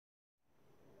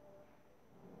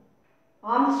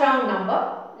armstrong number.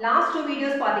 Last two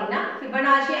videos பாத்தீங்கன்னா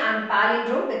Fibonacci and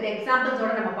palindrome with examples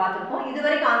ஓட நம்ம பார்த்திருப்போம்.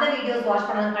 இதுவரைக்கும் அந்த வீடியோஸ் வாட்ச்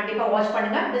பண்ணாதவங்க கண்டிப்பா வாட்ச்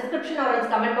பண்ணுங்க. Description or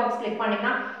comment box click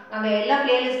பண்ணீங்கன்னா அங்க எல்லா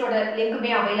பிளேலிஸ்டோட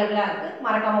லிங்க்குமே அவேலபிளா இருக்கு.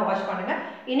 மறக்காம வாட்ச் பண்ணுங்க.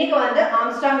 இன்னைக்கு வந்து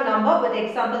armstrong number with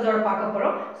examples ஓட பார்க்க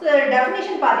போறோம். So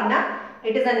டெஃபினிஷன் பாத்தீங்கன்னா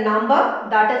it is a number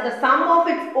that is the sum of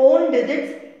its own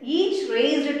digits each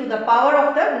raised to the power of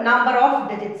the number of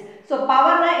digits. So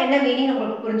power na என்ன meaning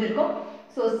உங்களுக்கு புரிஞ்சிருக்கும்.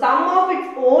 So sum of its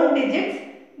own digits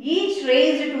each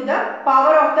raised to the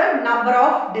power of the number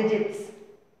of digits.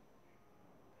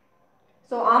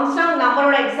 So armstrong number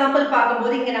ஓட example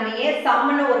பாக்கும்போது இங்க நம்ம ஏன் sum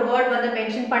னு ஒரு வேர்ட் வந்து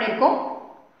மென்ஷன் பண்ணிருக்கோம்.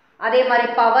 அதே மாதிரி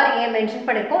பவர் ஏன் மென்ஷன்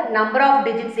பண்ணிருக்கோம், நம்பர் ஆஃப்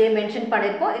டிஜிட்ஸ் ஏன் மென்ஷன்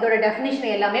பண்ணிருக்கோம். இதோட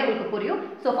டெஃபினிஷன் எல்லாமே உங்களுக்கு புரியும்.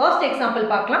 So first example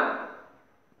பார்க்கலாம்.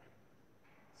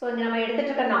 So இங்க நம்ம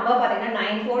எடுத்துட்டு இருக்க நம்பர் பாத்தீங்கன்னா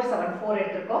 9474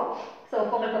 எடுத்துக்கோம். So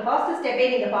உங்களுக்கு ஃபர்ஸ்ட் ஸ்டெப்பே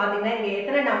நீங்க பாத்தீங்கன்னா இங்க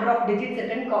எத்தனை நம்பர் ஆஃப் டிஜிட்ஸ்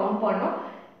இருக்குன்னு கவுண்ட் பண்ணனும்.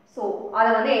 So அத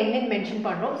வந்து n ன்னு மென்ஷன்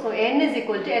பண்றோம். So n is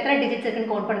equal to எத்தனை டிஜிட்ஸ்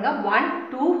இருக்குன்னு கவுண்ட் பண்ணுங்க. 1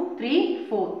 2 3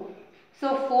 4. So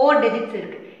 4 டிஜிட்ஸ்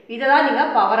இருக்கு. இத தான் நீங்க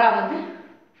பவரா வந்து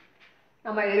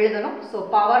நம்ம எழுதணும். So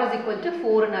power is equal to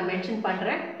 4 நான் மென்ஷன்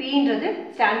பண்றேன். p ன்றது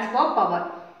stands for power.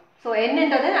 So n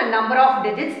ன்றது number of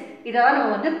digits. இத தான்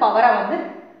நம்ம வந்து பவரா வந்து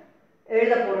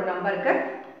எழுத போறோம் நம்பருக்கு.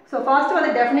 So first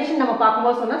வந்து definition நம்ம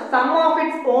பாக்கும்போது சொன்னா sum of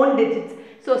its own digits.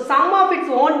 So sum of its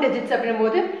own digits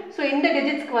அப்படிங்கும்போது so இந்த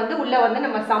digitsக்கு வந்து உள்ள வந்து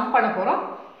நம்ம sum பண்ண போறோம்.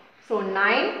 So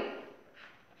 9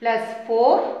 plus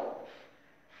 4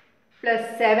 plus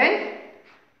 7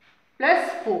 plus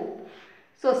 4.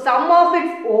 So sum of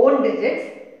its own digits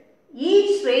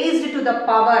each raised to the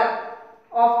power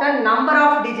of the number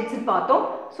of digits பார்த்தோம்.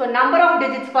 So number of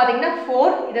digits பாத்தீங்கன்னா 4.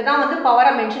 இத தான் வந்து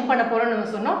பவரா மென்ஷன் பண்ண போறோம்னு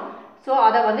நம்ம சொன்னோம். So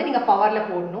அத வந்து நீங்க பவர்ல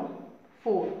போடணும்.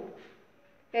 4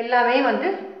 எல்லாமே வந்து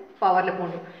பவர்ல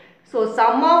போடணும். So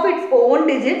sum of its own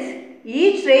digits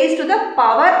each raised to the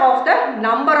power of the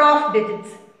number of digits.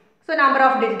 So number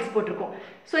of digits போட்டுருக்கோம்.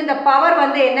 So இந்த பவர்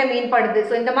வந்து என்ன மீன் பண்ணுது.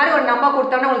 So இந்த மாதிரி ஒரு நம்பர்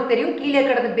கொடுத்தோம்னா உங்களுக்கு தெரியும் கீழ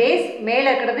இருக்கிறது பேஸ், மேல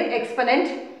இருக்கிறது exponent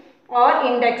or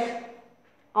index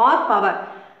or power.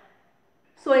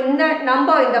 So இந்த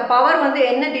நம்பர் இந்த பவர் வந்து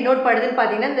என்ன டினோட் பண்ணுதுன்னு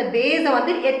பாத்தீங்கன்னா இந்த பேஸை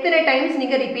வந்து எத்தனை டைம்ஸ்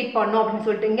நீங்க ரிப்பீட் பண்ணணும் அப்படின்னு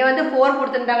சொல்லிட்டு இங்க வந்து 4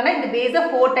 கொடுத்துட்டாங்கன்னா இந்த பேஸை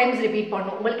 4 டைம்ஸ் ரிப்பீட்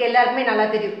பண்ணணும். உங்களுக்கு எல்லாருக்குமே நல்லா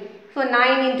தெரியும். So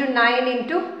 9 into 9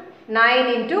 into 9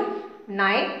 into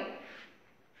 9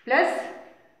 plus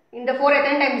இந்த 4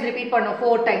 எத்தனை டைம்ஸ் ரிப்பீட் பண்ணணும்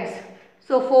 4 times.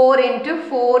 So 4 into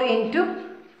 4 into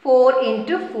 4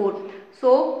 into 4. So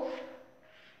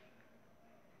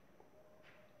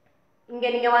இங்க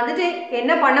நீங்க வந்துட்டு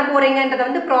என்ன பண்ண போறீங்கன்றத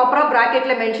வந்து ப்ராப்பரா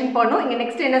பிராக்கெட்ல மென்ஷன் பண்ணனும். இங்க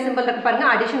நெக்ஸ்ட் என்ன சிம்பல் இருக்கு பாருங்க,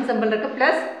 அடிஷன் சிம்பல் இருக்கு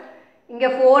பிளஸ் இங்க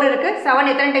 4 இருக்கு. 7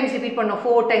 எத்தனை டைம்ஸ் ரிப்பீட் பண்ணனும்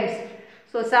 4 டைம்ஸ்.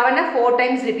 So 7 4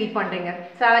 டைம்ஸ் ரிப்பீட் பண்றீங்க.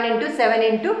 7 into 7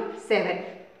 into 7.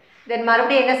 Then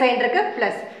மறுபடியும் என்ன சைன் இருக்கு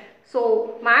பிளஸ். So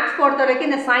மேக்ஸ் பொறுத்த வரைக்கும்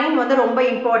இந்த சைன் வந்து ரொம்ப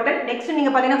இம்பார்ட்டன்ட். நெக்ஸ்ட்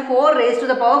நீங்க பாத்தீங்கன்னா 4 raised to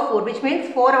the power 4 which means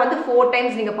 4 வந்து 4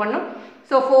 டைம்ஸ் நீங்க பண்ணனும்.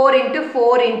 So 4 into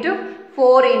 4 into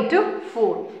 4 into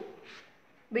 4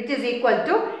 which is equal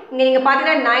to இங்க நீங்க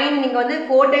பாத்தீங்கன்னா 9 நீங்க வந்து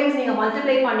 4 டைம்ஸ் நீங்க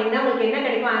மல்டிப்ளை பண்ணீங்கன்னா உங்களுக்கு என்ன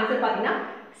கிடைக்கும் ஆன்சர் பாத்தீங்கன்னா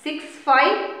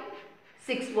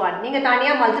 6561. நீங்க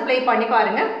தனியா மல்டிப்ளை பண்ணி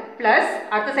பாருங்க. பிளஸ்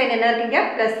அடுத்த சைன் என்ன இருக்குங்க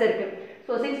பிளஸ் இருக்கு.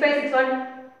 So 6561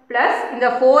 பிளஸ் இந்த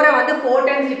 4 வந்து 4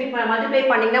 டைம்ஸ் ரிப்பீட் பண்ண மல்டிப்ளை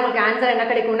பண்ணீங்கன்னா உங்களுக்கு ஆன்சர் என்ன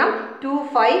கிடைக்கும்னா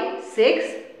 256.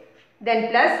 தென்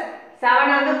பிளஸ்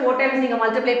 7 வந்து 4 டைம்ஸ் நீங்க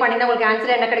மல்டிப்ளை பண்ணீங்கன்னா உங்களுக்கு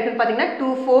ஆன்சர் என்ன கிடைக்கும்னு பாத்தீங்கன்னா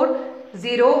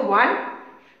 2401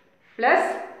 பிளஸ்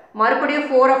மறுபடியும்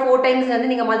 4 டைம்ஸ் வந்து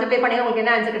நீங்க மல்டிப்ளை பண்ணீங்கன்னா உங்களுக்கு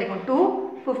என்ன ஆன்சர் கிடைக்கும்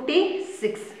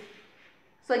 256.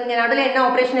 சோ இங்க நடுவுல என்ன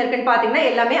ஆபரேஷன் இருக்குன்னு பாத்தீங்கன்னா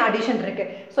எல்லாமே அடிஷன் இருக்கு.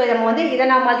 சோ இத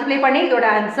நான் மல்டிப்ளை பண்ணி இதோட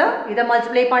ஆன்சர், இத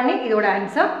மல்டிப்ளை பண்ணி இதோட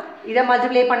ஆன்சர், இத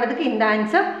மல்டிப்ளை பண்ணதுக்கு இந்த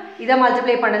ஆன்சர், இத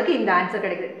மல்டிப்ளை பண்ணதுக்கு இந்த ஆன்சர்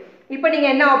கிடைக்குது. இப்போ நீங்க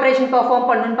என்ன ஆபரேஷன் பெர்ஃபார்ம்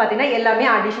பண்ணனும்னு பாத்தீங்கன்னா எல்லாமே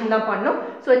அடிஷன் தான் பண்ணனும்.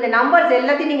 சோ இந்த நம்பர்ஸ்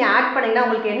எல்லாத்தையும் நீங்க ஆட் பண்ணீங்கன்னா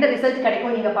உங்களுக்கு என்ன ரிசல்ட்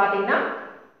கிடைக்கும் நீங்க பாத்தீங்கன்னா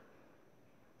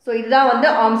சோ இதுதான் வந்து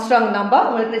ஆர்ம்ஸ்ட்ராங் நம்பர்.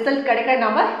 உங்களுக்கு ரிசல்ட் கிடைக்கிற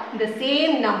நம்பர் இந்த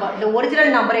சேம் நம்பர், இந்த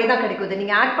ஒரிஜினல் நம்பரே தான் கிடைக்குது.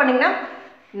 நீங்க ஆட் பண்ணீங்கன்னா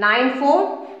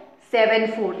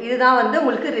 9474 இதுதான் வந்து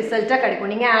உங்களுக்கு ரிசல்ட்டா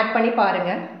கிடைக்கும். நீங்க ஆட் பண்ணி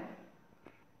பாருங்க.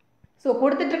 சோ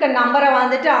கொடுத்துட்டு இருக்க நம்பரை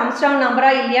வந்துட்டு ஆர்ம்ஸ்ட்ராங் நம்பரா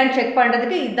இல்லையான்னு செக்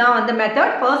பண்றதுக்கு இதுதான் வந்து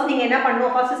மெத்தட். ஃபர்ஸ்ட் நீங்க என்ன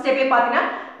பண்ணணும், ஃபர்ஸ்ட் ஸ்டெப்பே பாத்தீங்கன்னா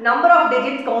நம்பர் ஆஃப்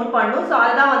டிஜிட்ஸ் கவுண்ட் பண்ணணும். சோ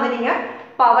அதுதான் வந்து நீங்க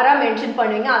பவரா மென்ஷன்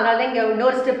பண்ணுவீங்க. அதனால தான் இங்க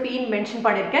இன்னொரு ஸ்டெப் p மென்ஷன்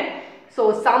பண்ணிருக்கேன். So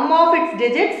sum of its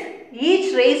digits each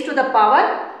raised to the power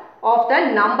of the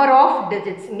number of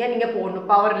digits இங்க நீங்க போடணும்,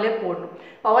 பவர்ல போடணும்.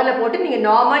 பவர்ல போட்டு நீங்க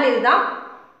நார்மல் இதுதான்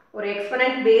ஒரு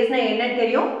எக்ஸ்போனன்ட் பேஸ்னா என்னன்னு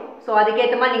தெரியும். சோ அதுக்கு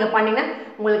ஏத்த மாதிரி நீங்க பண்ணீங்கன்னா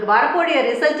உங்களுக்கு வரக்கூடிய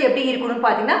ரிசல்ட் எப்படி இருக்கும்னு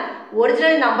பாத்தீங்கன்னா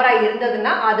ஒரிஜினல் நம்பரா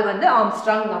இருந்ததுன்னா அது வந்து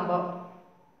ஆர்ம்ஸ்ட்ராங் நம்பர்.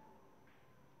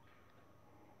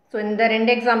 சோ இந்த ரெண்டு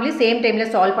எக்ஸாம்பிளையும் சேம் டைம்ல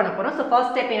சால்வ் பண்ண போறோம். சோ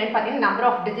ஃபர்ஸ்ட் ஸ்டெப் என்னன்னு பாத்தீங்கன்னா நம்பர்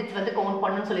ஆஃப் டிஜிட்ஸ் வந்து கவுண்ட்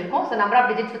பண்ணனும்னு சொல்லிருக்கோம். சோ நம்பர் ஆஃப்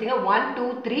டிஜிட்ஸ் பாத்தீங்கன்னா 1 2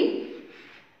 3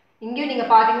 இங்கேயும்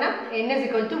நீங்கள் பார்த்தீங்கன்னா n is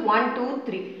equal to 1 2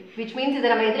 3 which means இதை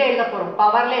நம்ம எதில் எழுத போகிறோம்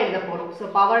பவரில் எழுத போகிறோம். So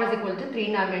power is equal to 3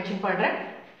 நான் மென்ஷன் பண்ணுறேன்.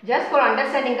 ஜஸ்ட் ஃபார்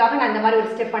அண்டர்ஸ்டாண்டிங்காக நான் இந்த மாதிரி ஒரு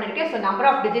ஸ்டெப் பண்ணியிருக்கேன். ஸோ நம்பர்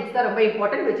ஆஃப் டிஜிட்ஸ் தான் ரொம்ப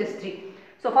important which is 3.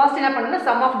 So first என்ன பண்ணணும்னா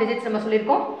சம் ஆஃப் டிஜிட்ஸ் நம்ம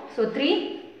சொல்லியிருக்கோம். ஸோ 3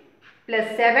 +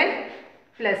 7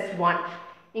 + 1.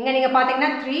 இங்கே நீங்கள்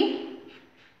பார்த்தீங்கன்னா 3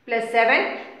 + 7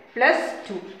 +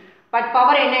 2. பட்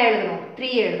பவர் என்ன எழுதணும்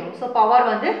 3 எழுதணும். ஸோ பவர்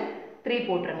வந்து 3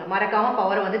 போட்டுருங்க, மறக்காமல்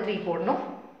பவர் வந்து 3 போடணும்.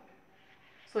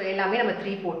 ஸோ எல்லாமே நம்ம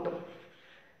 3 போட்டோம்.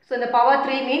 ஸோ இந்த பவர்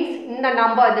 3 மீன்ஸ் இந்த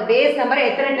நம்பர் இந்த பேஸ் நம்பரை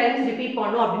எத்தனை டைம்ஸ் ரிப்பீட்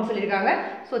பண்ணணும் அப்படின்னு சொல்லியிருக்காங்க.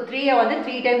 ஸோ 3 வந்து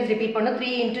 3 டைம்ஸ் ரிப்பீட் பண்ணணும்.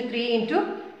 3 × 3 ×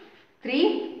 3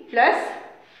 +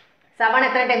 7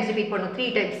 எத்தனை டைம்ஸ் ரிப்பீட் பண்ணணும் 3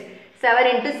 டைம்ஸ். 7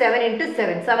 × 7 ×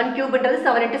 7 7 கியூப்ன்றது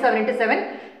 7 × 7 × 7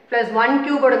 + 1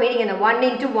 கியூபோட மீனிங் என்ன 1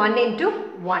 × 1 ×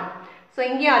 1. ஸோ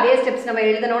இங்கேயும் அதே ஸ்டெப்ஸ் நம்ம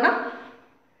எழுதணும்னா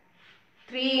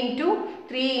 3 ×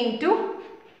 3 ×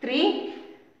 3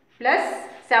 +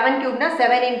 7 cube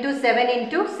 7 × 7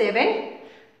 × 7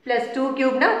 plus 2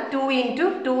 cube 2 ×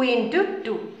 2 ×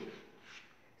 2.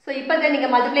 So இப்போ இதை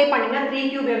நீங்கள் மல்டிப்ளை பண்ணிங்கன்னா 3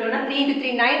 cube எவ்வளோனா 3 ×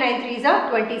 3 9 9 3s are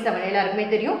 27 எல்லாருக்குமே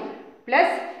தெரியும். plus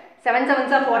 7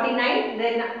 7s are 49.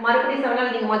 then மறுபடியும்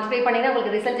 7ஆல் நீங்கள் மல்டிப்ளை பண்ணிங்கன்னா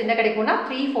உங்களுக்கு ரிசல்ட் என்ன கிடைக்கும்னா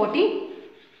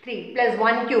 343 plus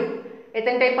 1 cube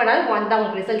எத்தனை டைப் பண்ணாலும் 1 தான்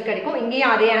உங்களுக்கு ரிசல்ட் கிடைக்கும்.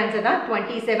 இங்கேயும் அதே ஆன்சர் தான்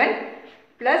 27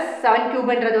 plus 7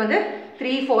 cubeன்றது வந்து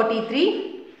 343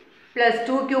 plus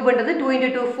 2 cubeன்றது 2 ×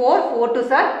 2 4 4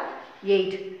 2s are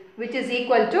 8 which is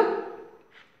equal to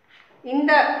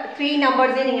இந்த 3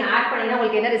 நம்பர்ஸே நீங்கள் ஆட் பண்ணிங்கன்னா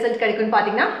உங்களுக்கு என்ன ரிசல்ட் கிடைக்கும்னு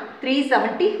பார்த்தீங்கன்னா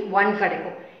 371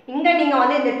 கிடைக்கும். இங்கே நீங்கள்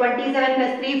வந்து இந்த 27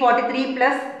 + 343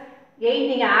 + 8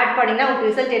 நீங்கள் ஆட் பண்ணிங்கன்னா உங்களுக்கு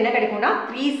ரிசல்ட் என்ன கிடைக்கும்னா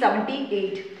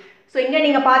 378. ஸோ இங்கே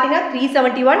நீங்கள் பார்த்தீங்கன்னா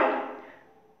 371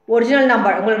 ஒரிஜினல்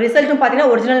நம்பர் உங்களுக்கு ரிசல்ட்டும்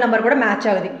பார்த்தீங்கன்னா ஒரிஜினல் நம்பர் கூட மேட்ச்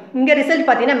ஆகுது. இங்கே ரிசல்ட்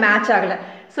பார்த்தீங்கன்னா மேட்ச் ஆகலை.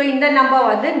 ஸோ இந்த நம்பர்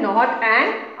வந்து நாட்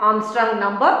அண்ட் ஆர்ம்ஸ்ட்ராங்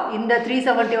நம்பர். இந்த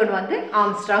 371 வந்து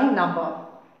ஆர்ம்ஸ்ட்ராங் நம்பர்.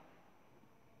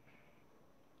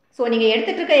 ஸோ நீங்கள்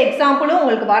எடுத்துகிட்டு இருக்க எக்ஸாம்பிளும்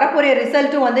உங்களுக்கு வரக்கூடிய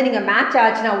ரிசல்ட்டும் வந்து நீங்கள் மேட்ச்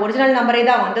ஆச்சுன்னா ஒரிஜினல் நம்பரே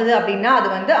தான் வந்தது அப்படின்னா அது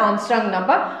வந்து Armstrong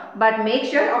number. But make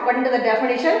sure according to the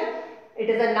definition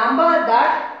it is a number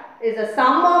that is a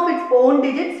some of its own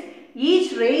digits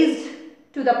each raised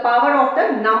to the power of the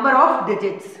number of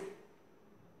digits.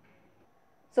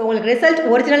 So உங்களுக்கு result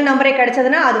original நம்பரே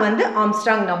கிடைச்சதுன்னா அது வந்து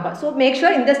Armstrong number. So make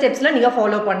sure இந்த ஸ்டெப்ஸில் நீங்கள்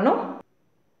follow பண்ணணும்.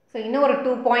 So இன்னும் ஒரு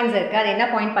 2 பாயிண்ட்ஸ் இருக்குது. அது என்ன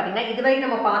பாயிண்ட் பார்த்தீங்கன்னா இதுவரைக்கும்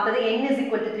நம்ம பார்த்தது n is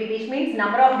equal to 3 which means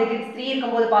number of digits 3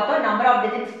 இருக்கும்போது பார்த்தோம், நம்பர் ஆஃப்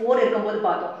டிஜிட்ஸ் 4 இருக்கும்போது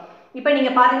பார்த்தோம். இப்போ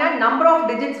நீங்கள் பார்த்தீங்கன்னா நம்பர் ஆஃப்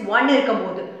டிஜிட்ஸ் 1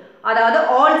 இருக்கும்போது அதாவது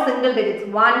ஆல் சிங்கிள் டிஜிட்ஸ்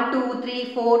 1 2 3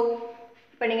 4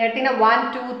 இப்போ நீங்கள் எடுத்தீங்கன்னா 1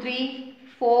 2 3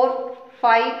 4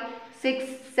 5 6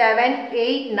 7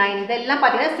 8 9 இதெல்லாம்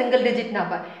பார்த்தீங்கன்னா single digit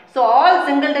number. So all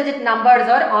single digit numbers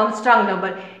are Armstrong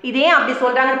number. இதே அப்படி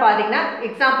சொல்கிறாங்கன்னு பார்த்தீங்கன்னா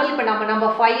எக்ஸாம்பிள் இப்போ நம்ம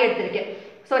நம்பர் 5 எடுத்திருக்கேன்.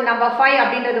 ஸோ நம்பர் 5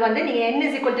 அப்படின்றது வந்து நீங்கள் n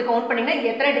is equal to count பண்ணிங்கன்னா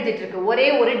எத்தனை டிஜிட் இருக்குது ஒரே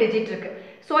ஒரு டிஜிட் இருக்குது.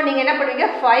 ஸோ நீங்கள் என்ன பண்ணுவீங்க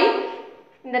 5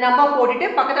 இந்த நம்பர் போட்டுட்டு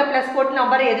பக்கத்தில் ப்ளஸ் போட்டு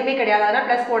நம்பர் எதுவுமே கிடையாது, அதனால்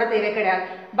ப்ளஸ் போட தேவை கிடையாது.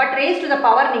 But race to the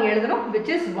power நீங்கள் எழுதணும்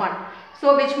which is 1. So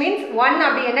which means 1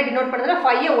 அப்படி என்ன டினோட் பண்ணுதுன்னா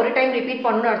 5 ஒரு டைம் ரிப்பீட்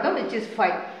பண்ணணும்னு அர்த்தம் which is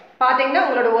 5. பார்த்தீங்கன்னா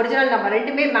உங்களோட ஒரிஜினல் நம்பர்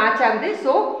ரெண்டுமே மேட்ச் ஆகுது.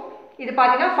 ஸோ இது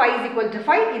பார்த்தீங்கன்னா 5 is equal to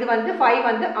 5. இது வந்து 5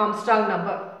 வந்து ஆர்ம்ஸ்ட்ராங்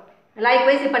நம்பர்.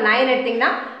 லைக்வைஸ் இப்போ 9 எடுத்திங்கன்னா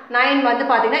 9 வந்து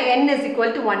பார்த்தீங்கன்னா n is equal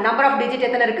to 1. Number of digit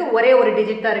எத்தனை இருக்குது ஒரே ஒரு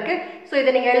டிஜிட் தான் இருக்குது. ஸோ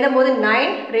இதை நீங்கள் எழுதும் போது 9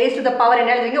 raised to the power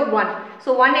என்ன எழுதுவீங்க 1. ஸோ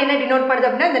 1 என்ன டினோட் பண்ணுது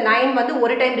அப்படின்னா இந்த 9 வந்து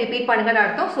ஒரு டைம் ரிப்பீட் பண்ணுங்கன்னு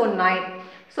அர்த்தம். ஸோ 9.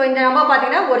 ஸோ இந்த நம்பர்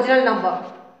பார்த்தீங்கன்னா ஒரிஜினல் நம்பர்.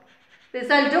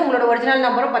 ரிசல்ட்டு உங்களோட ஒரிஜினல்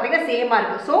நம்பரும் பார்த்தீங்கன்னா சேமாக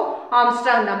இருக்குது. So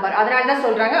Armstrong number. அதனால தான்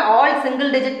சொல்கிறாங்க all single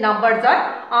digit numbers are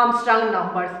Armstrong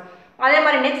numbers. அதே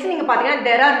மாதிரி நெக்ஸ்ட் நீங்கள் பார்த்தீங்கன்னா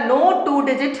there are no 2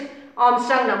 digit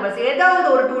Armstrong numbers. ஏதாவது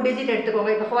ஒரு 2 டிஜிட்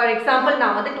எடுத்துக்கோங்க. இப்போ ஃபார் எக்ஸாம்பிள்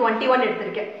நான் வந்து 21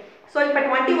 எடுத்திருக்கேன். ஸோ இப்போ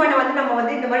 21 வந்து நம்ம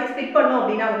வந்து இந்த மாதிரி ஸ்பிட் பண்ணோம்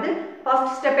அப்படின்னா வந்து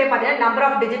ஃபர்ஸ்ட் ஸ்டெப்பே பார்த்தீங்கன்னா நம்பர்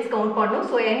ஆஃப் டிஜிட்ஸ் கவுண்ட் பண்ணணும்.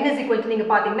 So n is equal to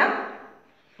நீங்கள் பார்த்தீங்கன்னா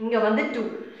இங்கே வந்து 2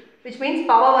 which means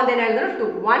பவர் வந்து என்ன எழுதணும் 2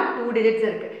 1 2 டிஜிட்ஸ்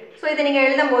இருக்குது. ஸோ இதை நீங்கள்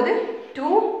எழுதும் போது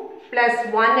 2 +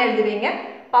 1 எழுதுவீங்க.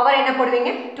 பவர் என்ன போடுவீங்க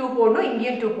 2 போடணும்,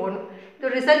 இங்கேயும் 2 போடணும். இது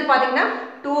ரிசல்ட் பார்த்தீங்கன்னா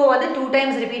 2 வந்து 2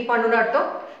 டைம்ஸ் ரிப்பீட் பண்ணணும்னு அர்த்தம்.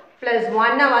 ப்ளஸ்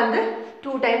 1 வந்து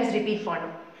 2 டைம்ஸ் ரிப்பீட்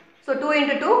பண்ணணும். So 2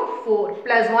 × 2 4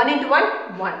 plus 1 × 1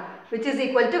 1 which is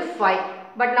equal to 5.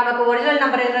 But நமக்கு ஒரிஜினல்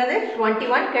நம்பர் என்னது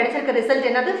 21, கிடைச்சிருக்க ரிசல்ட்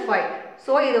என்னது 5.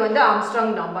 ஸோ இது வந்து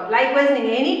ஆர்ம்ஸ்ட்ராங் நம்பர். லைக்வைஸ்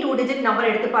நீங்கள் எனி 2 டிஜிட் நம்பர்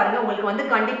எடுத்து பாருங்கள், உங்களுக்கு வந்து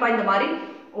கண்டிப்பாக இந்த மாதிரி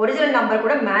ஒரிஜினல் நம்பர்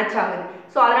கூட மேட்ச் ஆகுது.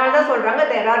 ஸோ அதனால தான் சொல்கிறாங்க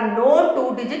there are no 2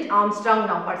 digit Armstrong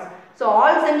numbers. So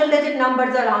all single digit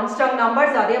numbers are Armstrong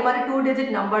numbers. அதே மாதிரி 2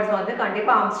 டிஜிட் நம்பர்ஸ் வந்து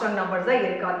கண்டிப்பாக ஆர்ம்ஸ்ட்ராங் நம்பர்ஸ் தான்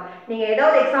இருக்காது. நீங்கள்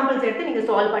ஏதாவது எக்ஸாம்பிள்ஸ் எடுத்து நீங்கள்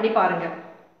சால்வ் பண்ணி பாருங்கள்.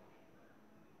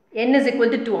 n is equal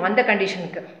to 2 அந்த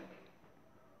கண்டிஷனுக்கு.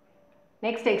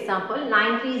 Next example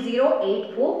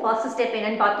 93084. ஃபர்ஸ்ட் ஸ்டெப்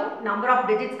என்னன்னு பார்த்தோம், நம்பர் ஆஃப்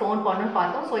டிஜிட்ஸ் கவுண்ட் பண்ணணும்னு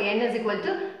பார்த்தோம். So n is equal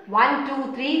to 1 2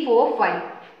 3 4 5.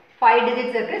 5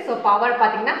 digits இருக்கு. ஸோ பவர்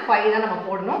பார்த்தீங்கன்னா 5 தான் நம்ம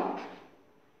போடணும்.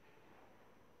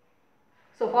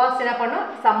 ஸோ ஃபர்ஸ்ட் என்ன பண்ணோம்,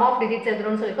 சம் ஆஃப் டிஜிட்ஸ்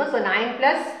எழுதணும்னு சொல்லியிருக்கோம். ஸோ 9 +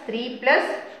 3 +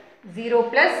 0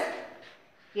 +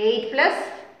 8 +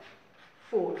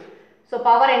 4. ஸோ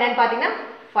பவர் என்னன்னு பார்த்தீங்கன்னா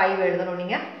 5 எழுதணும்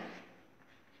நீங்கள்.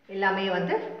 எல்லாமே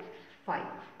வந்து 5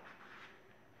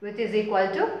 which is equal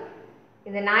to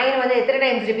இந்த 9 வந்து எத்தனை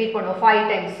டைம்ஸ் ரிப்பீட் பண்ணும், 5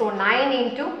 டைம்ஸ். ஸோ 9 ×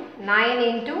 9 ×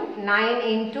 9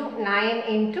 × 9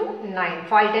 × 9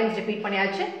 5 டைம்ஸ் ரிப்பீட்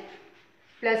பண்ணியாச்சு.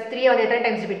 ப்ளஸ் 3 வந்து எத்தனை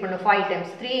டைம்ஸ் ரிப்பீட் பண்ணும், 5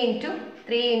 times. 3 ×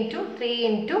 3 × 3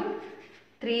 ×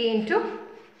 3 ×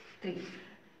 3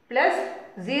 plus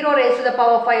 0 raised to the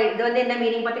power 5. இது வந்து என்ன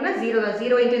மீனிங் பார்த்தீங்கன்னா 0 தான்.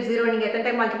 0 × 0 நீங்கள் எத்தனை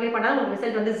டைம் மல்டிப்ளை பண்ணாலும் உங்களுக்கு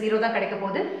ரிசல்ட் வந்து 0 தான் கிடைக்க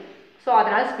போகுது. ஸோ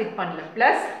அதனால் ஸ்பிட் பண்ணல.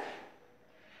 ப்ளஸ்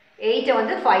 8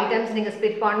 வந்து 5 டைம்ஸ் நீங்கள்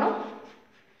ஸ்பிட் பண்ணணும்.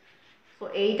 ஸோ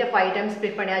 8 5 டைம்ஸ்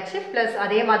ஸ்பிட் பண்ணியாச்சு. ப்ளஸ்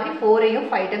அதே மாதிரி 4ஐயும்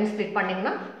 5 டைம்ஸ் ஸ்பிட்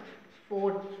பண்ணிங்கன்னா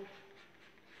 4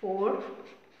 4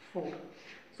 4.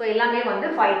 ஸோ எல்லாமே வந்து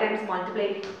 5 டைம்ஸ் மல்டிப்ளை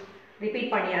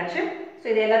ரிப்பீட் பண்ணியாச்சு. ஸோ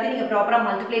இது எல்லாத்தையும் நீங்கள் ப்ராப்பராக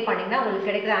மல்டிப்ளை பண்ணிங்கன்னா உங்களுக்கு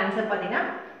கிடைக்கிற ஆன்சர் பார்த்தீங்கன்னா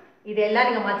இது எல்லாம்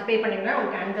நீங்கள் மல்டிப்ளை பண்ணிங்கன்னா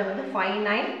உங்களுக்கு ஆன்சர் வந்து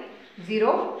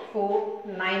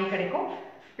 59049 கிடைக்கும்.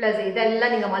 ப்ளஸ்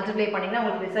இதெல்லாம் நீங்கள் மல்டிப்ளை பண்ணிங்கன்னா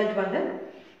உங்களுக்கு ரிசல்ட் வந்து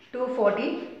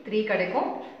 243 கிடைக்கும்.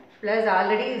 ப்ளஸ்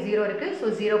ஆல்ரெடி 0 இருக்குது. ஸோ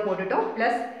 0 போட்டுட்டோம்.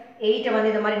 ப்ளஸ் 8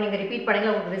 வந்து இந்த மாதிரி நீங்கள் ரிப்பீட்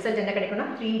பண்ணிங்கன்னா உங்களுக்கு ரிசல்ட் என்ன கிடைக்கும்னா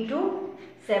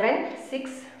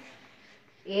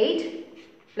 32768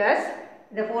 ப்ளஸ்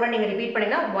இந்த 4 நீங்கள் ரிப்பீட்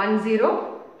பண்ணிங்கன்னா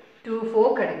 1024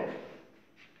 கிடைக்கும்.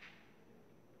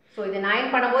 ஸோ இது 9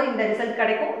 பண்ணும்போது இந்த ரிசல்ட்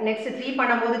கிடைக்கும். நெக்ஸ்ட் 3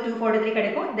 பண்ணும்போது 243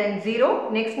 கிடைக்கும். தென் 0.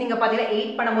 நெக்ஸ்ட் நீங்கள் பார்த்தீங்கன்னா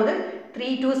 8 பண்ணும்போது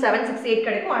 32768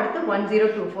 கிடைக்கும். அடுத்து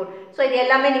 1024. ஸோ இது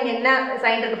எல்லாமே நீங்கள் என்ன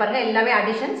சைன் இருக்கு பாருங்கள், எல்லாமே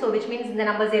அடிஷன். ஸோ விச் மீன்ஸ் இந்த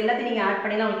நம்பர்ஸ் எல்லாத்தையும் நீங்கள் ஆட்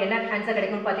பண்ணினா உங்களுக்கு என்ன ஆன்சர்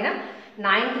கிடைக்கும்னு பார்த்தீங்கன்னா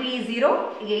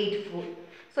 93084.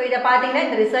 ஸோ இதை பார்த்தீங்கன்னா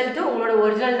இந்த ரிசல்ட்டு உங்களோட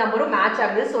ஒரிஜினல் நம்பரும் மேட்ச்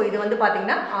ஆகுது. ஸோ இது வந்து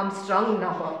பார்த்தீங்கன்னா ஆர்ம்ஸ்ட்ராங்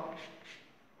நம்பர்.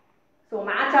 ஸோ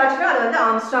மேட்ச் ஆச்சுன்னா அது வந்து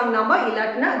ஆர்ம்ஸ்ட்ராங் நம்பர்,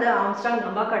 இல்லாட்டினா அது ஆர்ம்ஸ்ட்ராங்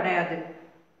நம்பர் கிடையாது.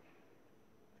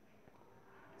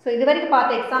 ஸோ இது வரைக்கும்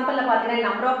பார்த்த எக்ஸாம்பிளில் பார்த்தீங்கன்னா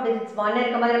நம்பர் ஆஃப் டிஜிட்ஸ் 1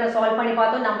 இருக்க மாதிரி நம்ம சால்வ் பண்ணி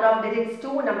பார்த்தோம். Number of digits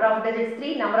 2, number of digits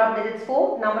 3, number of digits 4,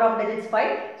 number of digits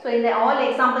 5. So இந்த ஆல்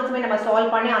எக்ஸாம்பிள்ஸுமே நம்ம சால்வ்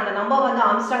பண்ணி அந்த நம்பர் வந்து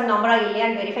ஆர்ம்ஸ்ட்ராங் நம்பரா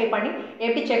இல்லையான்னு வெரிஃபை பண்ணி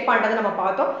எப்படி செக் பண்ணுறது நம்ம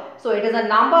பார்த்தோம். So it is a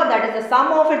number that is the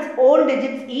some of its own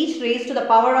digits each raised to the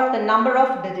power of the number of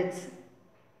digits.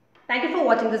 Thank you for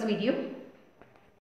watching this video.